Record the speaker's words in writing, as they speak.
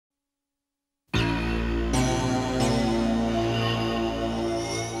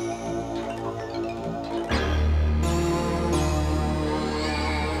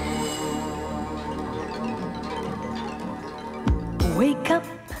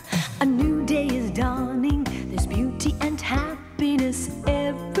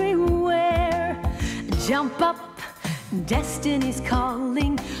Destiny's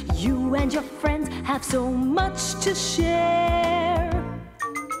calling. You and your friends have so much to share.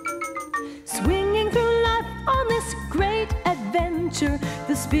 Swinging through life on this great adventure,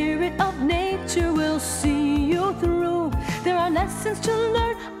 the spirit of nature will see you through. There are lessons to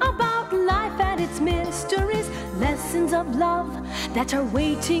learn about life and its mysteries, lessons of love that are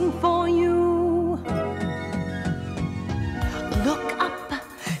waiting for you. Look up,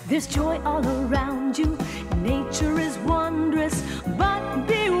 there's joy all around you. Nature is wondrous, but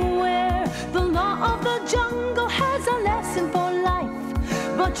beware. The law of the jungle has a lesson for life,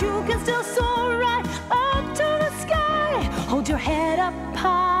 but you can still soar right up to the sky. Hold your head up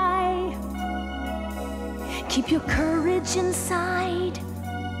high. Keep your courage inside.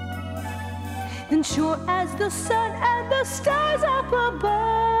 Then sure as the sun and the stars up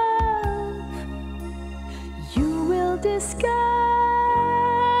above, you will discover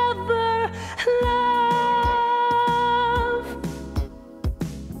love.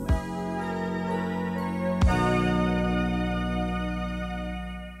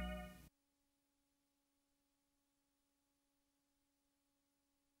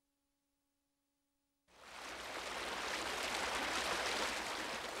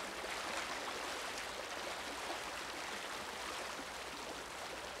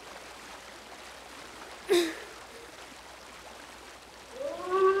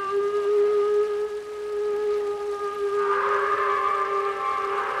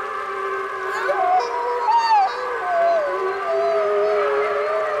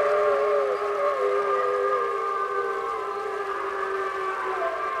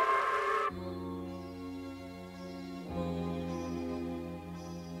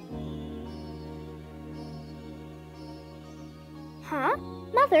 Huh?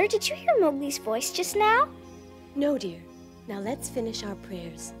 Mother, did you hear Mowgli's voice just now? No, dear. Now let's finish our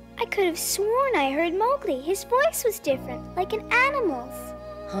prayers. I could have sworn I heard Mowgli. His voice was different, like an animal's.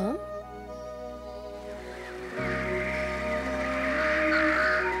 Huh?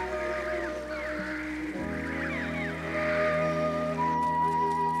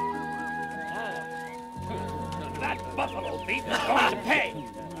 That buffalo thief is going to pay.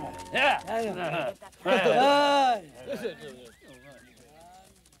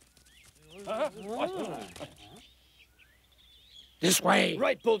 This way.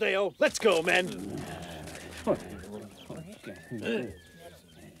 Right, Buldio. Let's go, men.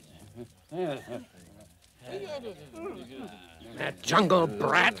 That jungle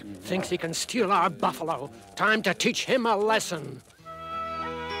brat thinks he can steal our buffalo. Time to teach him a lesson.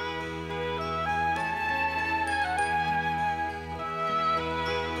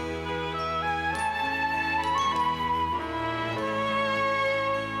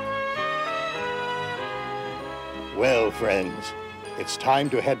 Well, friends, it's time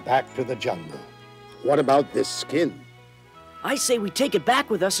to head back to the jungle. What about this skin? I say we take it back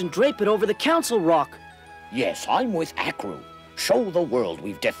with us and drape it over the council rock. Yes, I'm with Akru. Show the world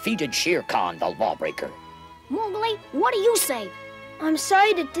we've defeated Shere Khan, the lawbreaker. Mowgli, what do you say? I'm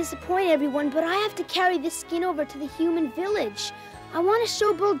sorry to disappoint everyone, but I have to carry this skin over to the human village. I want to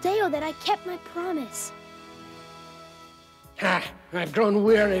show Buldio that I kept my promise. Ha! I've grown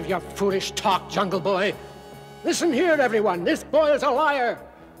weary of your foolish talk, Jungle Boy. Listen here, everyone. This boy is a liar.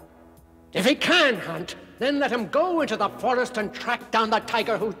 If he can hunt, then let him go into the forest and track down the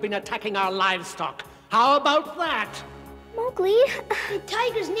tiger who's been attacking our livestock. How about that? Mowgli, the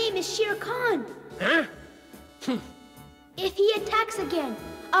tiger's name is Shere Khan. Huh? If he attacks again,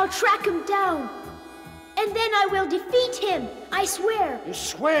 I'll track him down. And then I will defeat him, I swear. You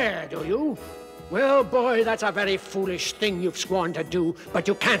swear, do you? Well, boy, that's a very foolish thing you've sworn to do, but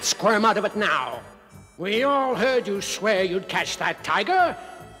you can't squirm out of it now. We all heard you swear you'd catch that tiger.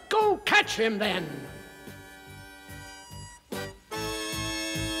 Go catch him, then.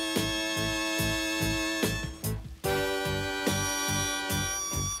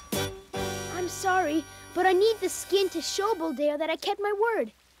 I'm sorry, but I need the skin to show Buldio that I kept my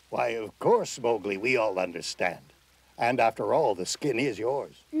word. Why, of course, Mowgli, we all understand. And after all, the skin is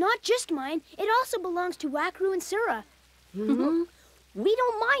yours. Not just mine. It also belongs to Akru and Sura. Mm-hmm. We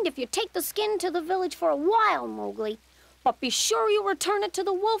don't mind if you take the skin to the village for a while, Mowgli. But be sure you return it to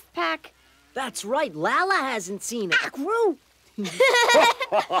the wolf pack. That's right. Lala hasn't seen it. Akru!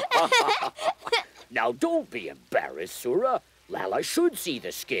 Now, don't be embarrassed, Sura. Lala should see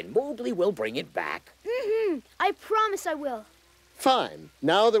the skin. Mowgli will bring it back. I promise I will. Fine.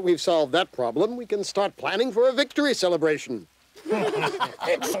 Now that we've solved that problem, we can start planning for a victory celebration.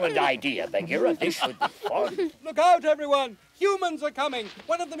 Excellent idea, Bagheera. This should be fun. Look out, everyone! Humans are coming!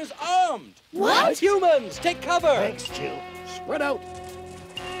 One of them is armed! What? Humans! Take cover! Thanks, Jill. Spread out.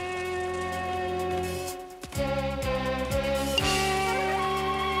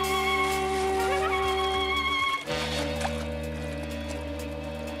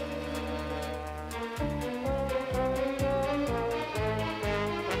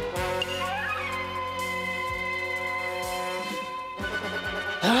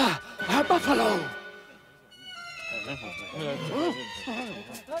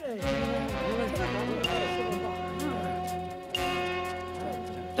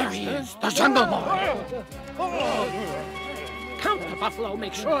 There he is, the Jungle Boy. Count the buffalo,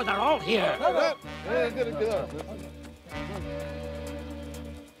 make sure they're all here.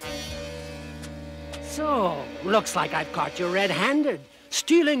 So, looks like I've caught you red-handed.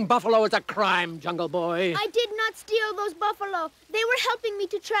 Stealing buffalo is a crime, Jungle Boy. I did not steal those buffalo. They were helping me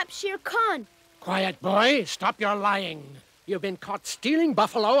to trap Shere Khan. Quiet, boy. Stop your lying. You've been caught stealing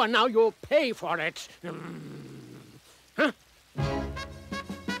buffalo, and now you'll pay for it. Huh?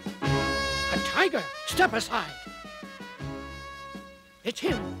 A tiger! Step aside. It's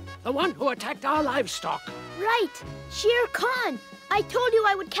him, the one who attacked our livestock. Right, Shere Khan. I told you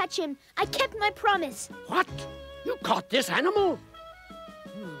I would catch him. I kept my promise. What? You caught this animal?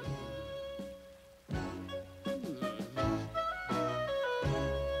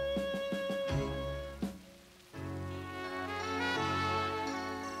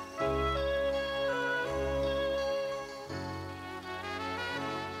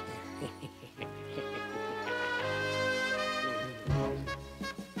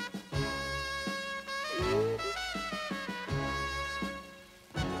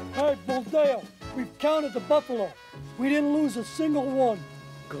 Hey, Buldio, we've counted the buffalo. We didn't lose a single one.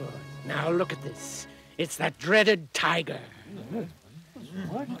 Good. Now look at this. It's that dreaded tiger.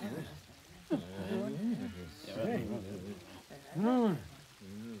 What?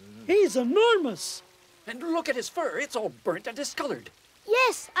 He's enormous. And look at his fur. It's all burnt and discolored.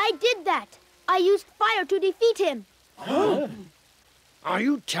 Yes, I did that. I used fire to defeat him. Huh? Are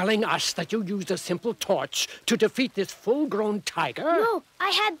you telling us that you used a simple torch to defeat this full-grown tiger? No, I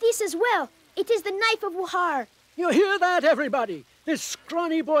had this as well. It is the knife of Wahar. You hear that, everybody? This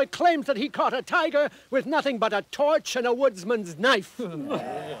scrawny boy claims that he caught a tiger with nothing but a torch and a woodsman's knife. Hey, Jungle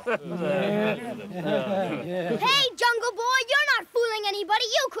Boy, you're not fooling anybody.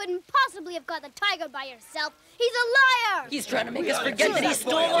 You couldn't possibly have caught the tiger by yourself. He's a liar. He's trying to make us forget that he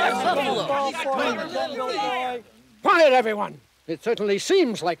stole our buffalo. Quiet, everyone. It certainly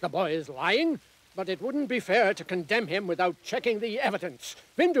seems like the boy is lying, but it wouldn't be fair to condemn him without checking the evidence.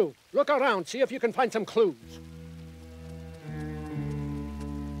 Bindu, look around, see if you can find some clues.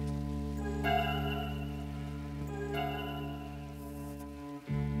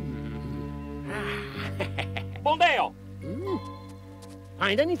 Buldio!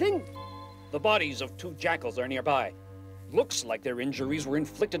 Find anything? The bodies of 2 jackals are nearby. Looks like their injuries were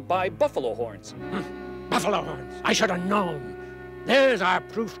inflicted by buffalo horns. Buffalo horns. I should have known. There's our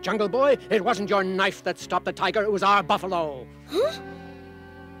proof, Jungle Boy. It wasn't your knife that stopped the tiger, it was our buffalo. Huh?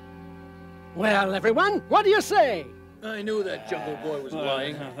 Well, everyone, what do you say? I knew that Jungle Boy was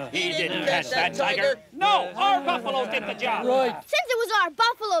lying. He didn't catch that tiger. No, our buffalo did the job. Right. Since it was our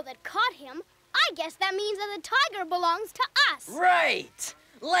buffalo that caught him, I guess that means that the tiger belongs to us. Right.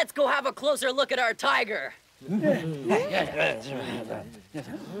 Let's go have a closer look at our tiger.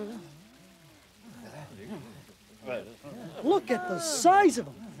 Look at the size of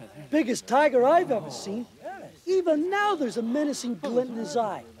him. Biggest tiger I've ever seen. Even now there's a menacing glint in his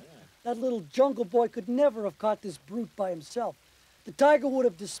eye. That little Jungle Boy could never have caught this brute by himself. The tiger would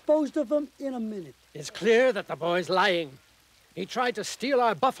have disposed of him in a minute. It's clear that the boy's lying. He tried to steal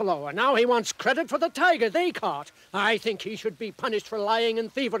our buffalo, and now he wants credit for the tiger they caught. I think he should be punished for lying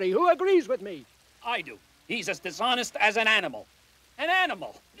and thievery. Who agrees with me? I do. He's as dishonest as an animal. An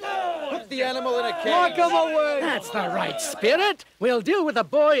animal! Put the animal in a cage. Lock him away! That's the right spirit. We'll deal with the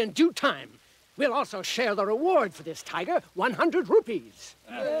boy in due time. We'll also share the reward for this tiger, 100 rupees. 100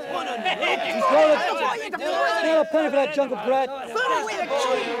 rupees? Not a penny for that jungle brat. Throw away the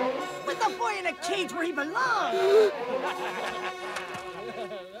cage! Put the boy in a cage where he belongs!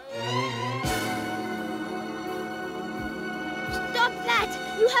 Stop that!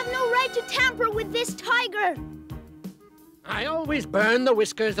 You have no right to tamper with this tiger. I always burn the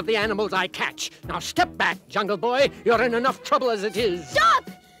whiskers of the animals I catch. Now step back, Jungle Boy. You're in enough trouble as it is. Stop!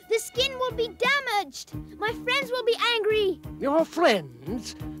 The skin will be damaged. My friends will be angry. Your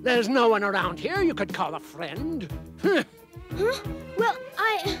friends? There's no one around here you could call a friend. Huh? Well,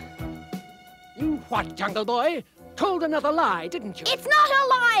 You what, Jungle Boy? Told another lie, didn't you? It's not a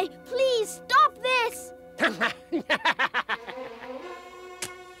lie! Please, stop this!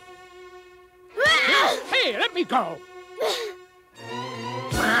 Hey, let me go!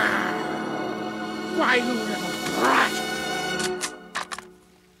 Why, you little brat!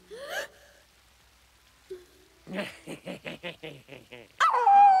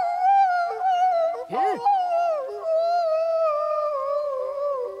 Huh?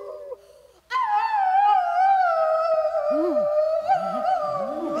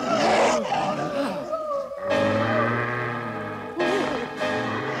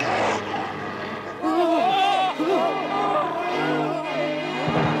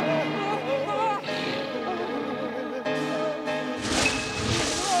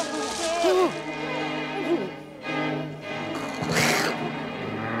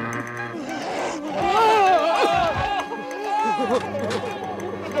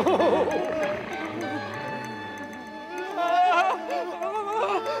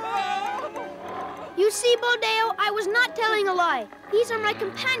 why. These are my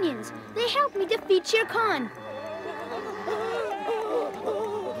companions. They helped me defeat Shere Khan.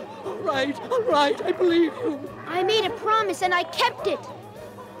 All right, I believe you. I made a promise and I kept it.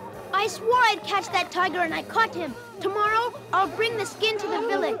 I swore I'd catch that tiger and I caught him. Tomorrow, I'll bring the skin to the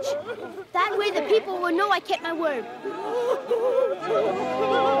village. That way the people will know I kept my word.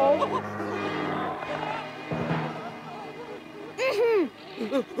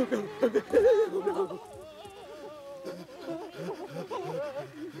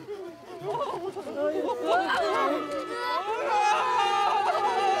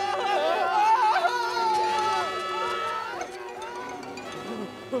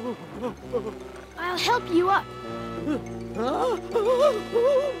 I'll help you up.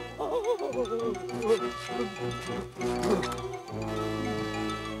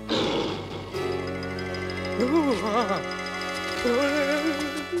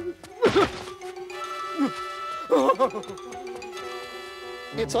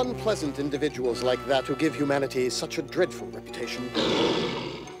 It's unpleasant individuals like that who give humanity such a dreadful reputation.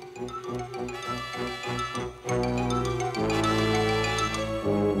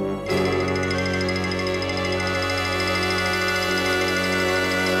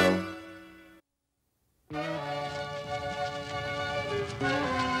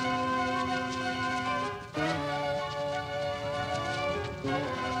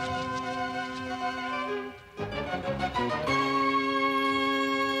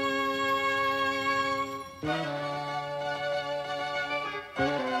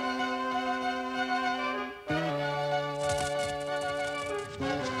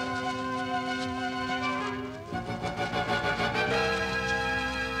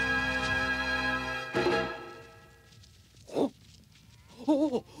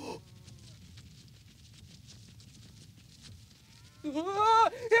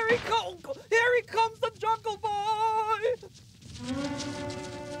 Here he comes, the Jungle Boy!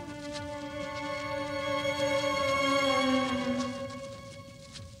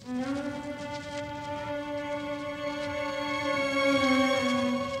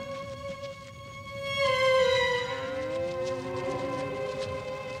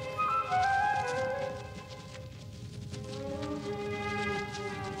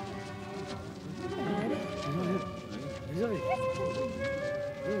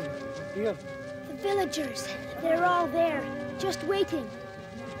 The villagers, they're all there, just waiting.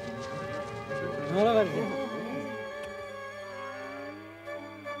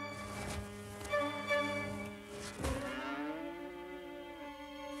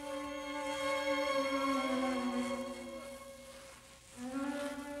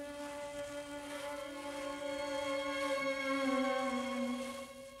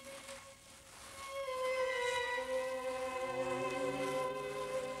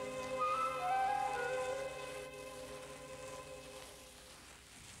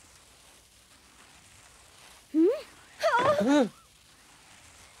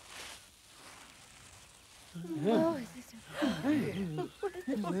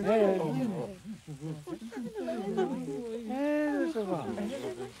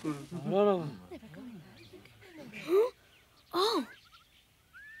 Oh.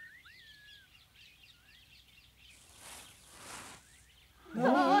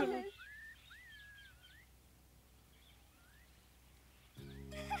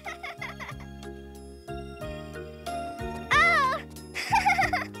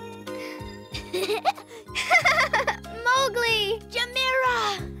 Mowgli! Jamira!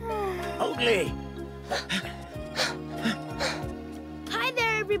 Mowgli! Hi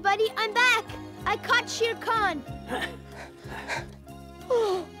there, everybody. I'm back. I caught Shere Khan.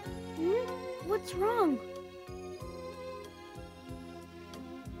 What's wrong?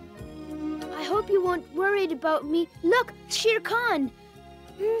 I hope you weren't worried about me. Look, Shere Khan.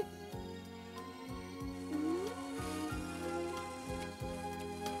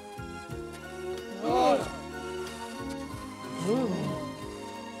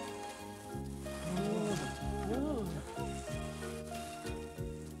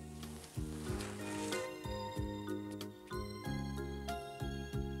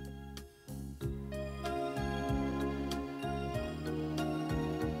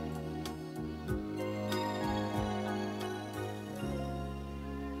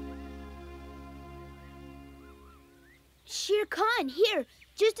 Shere Khan, here,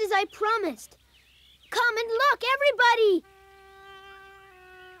 just as I promised. Come and look, everybody!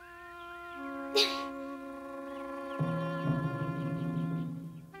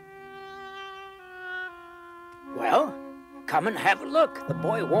 Well, come and have a look. The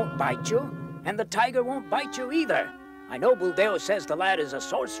boy won't bite you, and the tiger won't bite you either. I know Buldio says the lad is a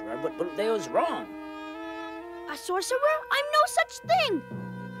sorcerer, but Buldio's wrong. A sorcerer? I'm no such thing!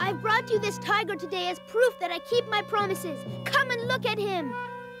 I brought you this tiger today as proof that I keep my promises. Come and look at him.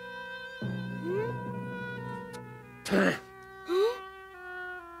 Huh?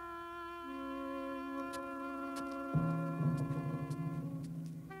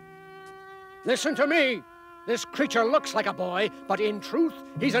 Listen to me. This creature looks like a boy, but in truth,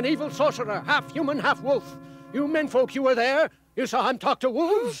 he's an evil sorcerer, half human, half wolf. You menfolk, you were there. You saw him talk to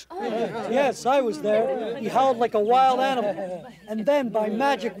wolves? Yes, I was there. He howled like a wild animal. And then, by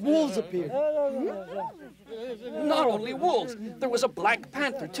magic, wolves appeared. Not only wolves, there was a black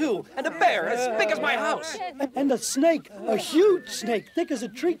panther, too, and a bear as big as my house. And a snake, a huge snake, thick as a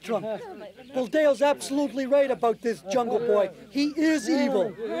tree trunk. Buldeo's absolutely right about this jungle boy. He is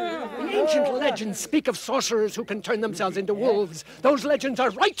evil. The ancient legends speak of sorcerers who can turn themselves into wolves. Those legends are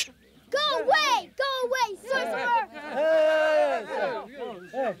right. Go away! Go away, sorcerer!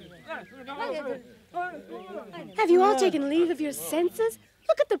 Have you all taken leave of your senses?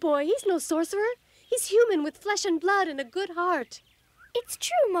 Look at the boy. He's no sorcerer. He's human with flesh and blood and a good heart. It's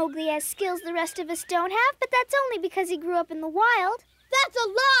true Mowgli has skills the rest of us don't have, but that's only because he grew up in the wild. That's a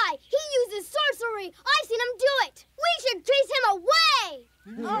lie! He uses sorcery! I've seen him do it! We should chase him away!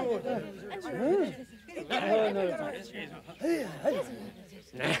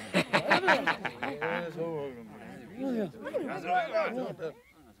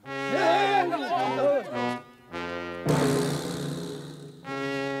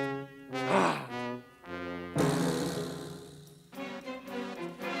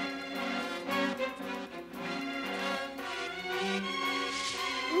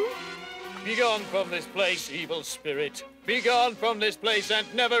 Begone from this place, evil spirit. Begone from this place and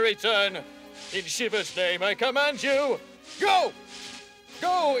never return. In Shiva's name, I command you, go!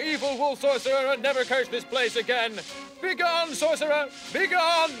 Go, evil wolf sorcerer, and never curse this place again. Begone, sorcerer,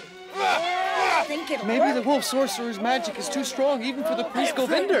 begone! Maybe the wolf sorcerer's magic is too strong even for the priest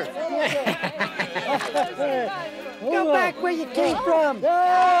Govinder. Go back where you came from!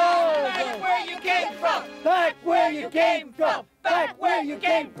 Back where you came from! Back where you came from! Back where you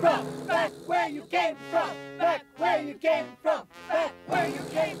came from! Back where you came from! Back where you came from! Back where you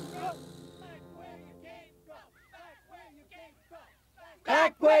came from!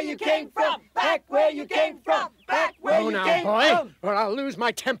 Back where you came from! Back where you came from! Back where you came boy, from! or I'll lose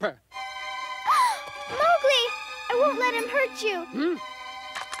my temper. Mowgli! I won't let him hurt you.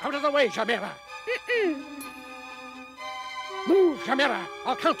 Out of the way, Shamira. Mm-mm. Move, Shamira.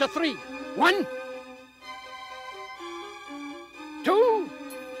 I'll count to 3. 1, 2.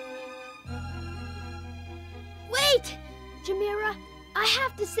 Wait! Jamira, I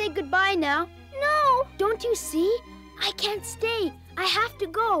have to say goodbye now. No! Don't you see? I can't stay. I have to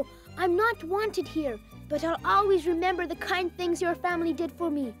go. I'm not wanted here, but I'll always remember the kind things your family did for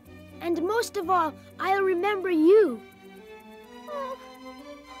me. And most of all, I'll remember you. Oh.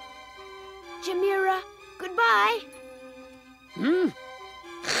 Jamira, goodbye.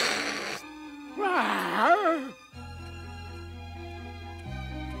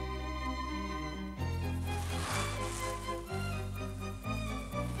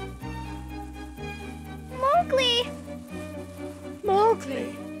 Mowgli!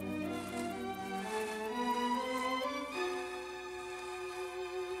 Mowgli!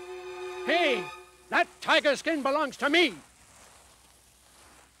 Hey, that tiger skin belongs to me.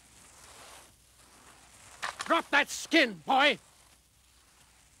 Drop that skin, boy.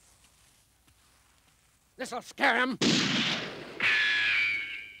 This'll scare him.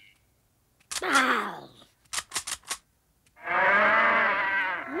 Ow!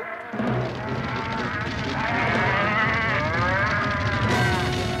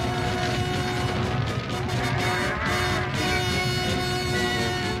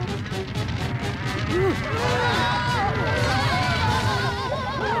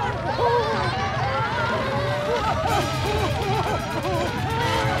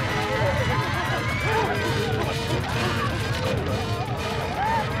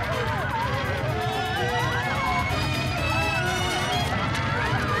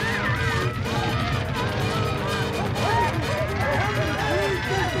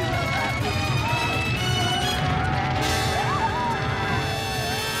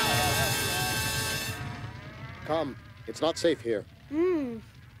 Come. It's not safe here. Goodbye,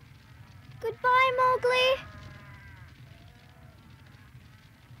 Mowgli.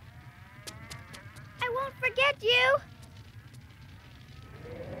 I won't forget you.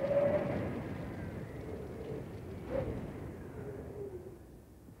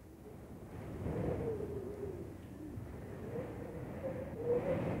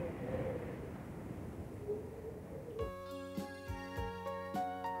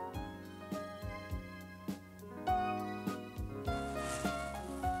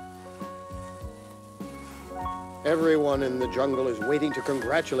 Everyone in the jungle is waiting to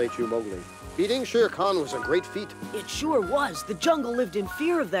congratulate you, Mowgli. Beating Shere Khan was a great feat. It sure was. The jungle lived in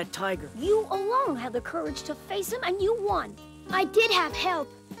fear of that tiger. You alone had the courage to face him, and you won. I did have help.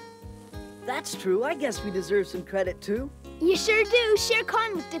 That's true. I guess we deserve some credit, too. You sure do. Shere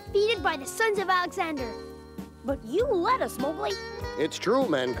Khan was defeated by the sons of Alexander. But you led us, Mowgli. It's true,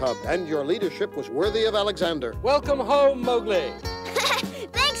 Man Cub, and your leadership was worthy of Alexander. Welcome home, Mowgli.